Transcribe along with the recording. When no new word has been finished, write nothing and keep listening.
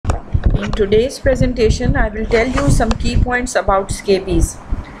In today's presentation, I will tell you some key points about scabies.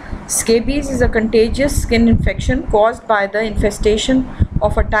 Scabies is a contagious skin infection caused by the infestation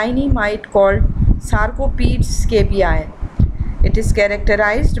of a tiny mite called Sarcoptes scabiei. It is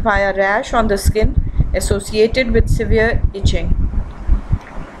characterized by a rash on the skin associated with severe itching.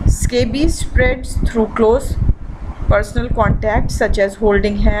 Scabies spreads through close personal contact such as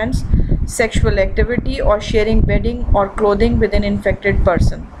holding hands, sexual activity, or sharing bedding or clothing with an infected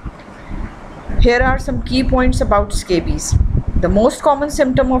person. Here are some key points about scabies. The most common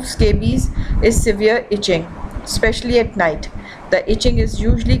symptom of scabies is severe itching, especially at night. The itching is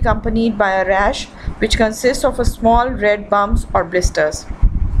usually accompanied by a rash which consists of a small red bumps or blisters.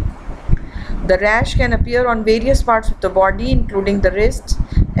 The rash can appear on various parts of the body, including the wrists,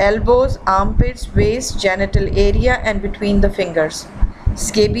 elbows, armpits, waist, genital area, and between the fingers.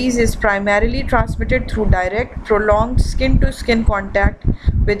 Scabies is primarily transmitted through direct, prolonged skin-to-skin contact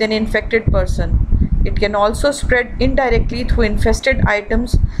with an infected person. It can also spread indirectly through infested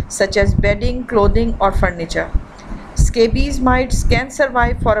items such as bedding, clothing, or furniture. Scabies mites can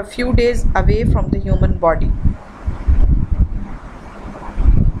survive for a few days away from the human body.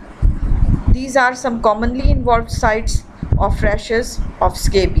 These are some commonly involved sites of rashes of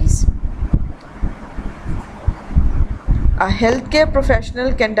scabies. A healthcare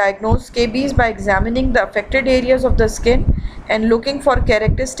professional can diagnose scabies by examining the affected areas of the skin and looking for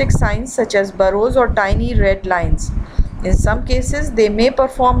characteristic signs such as burrows or tiny red lines. In some cases, they may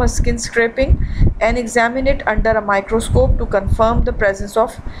perform a skin scraping and examine it under a microscope to confirm the presence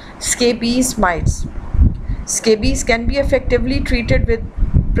of scabies mites. Scabies can be effectively treated with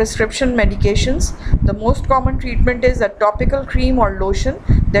prescription medications. The most common treatment is a topical cream or lotion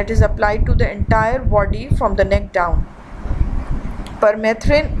that is applied to the entire body from the neck down.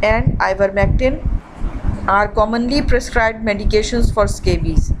 Permethrin and ivermectin are commonly prescribed medications for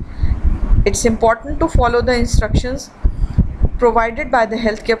scabies. It's important to follow the instructions provided by the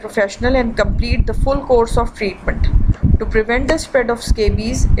healthcare professional and complete the full course of treatment. To prevent the spread of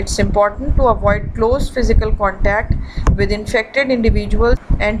scabies, it's important to avoid close physical contact with infected individuals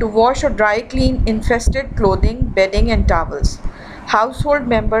and to wash or dry clean infested clothing, bedding, and towels. Household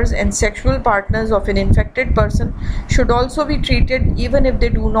members and sexual partners of an infected person should also be treated even if they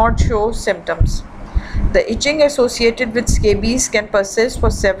do not show symptoms. The itching associated with scabies can persist for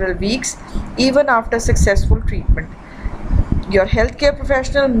several weeks even after successful treatment. Your healthcare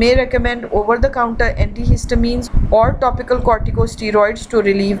professional may recommend over-the-counter antihistamines or topical corticosteroids to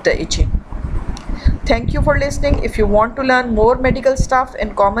relieve the itching. Thank you for listening. If you want to learn more medical stuff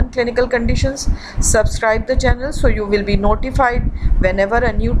and common clinical conditions, subscribe the channel so you will be notified whenever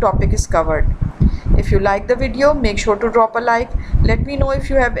a new topic is covered. If you like the video, make sure to drop a like. Let me know if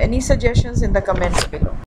you have any suggestions in the comments below.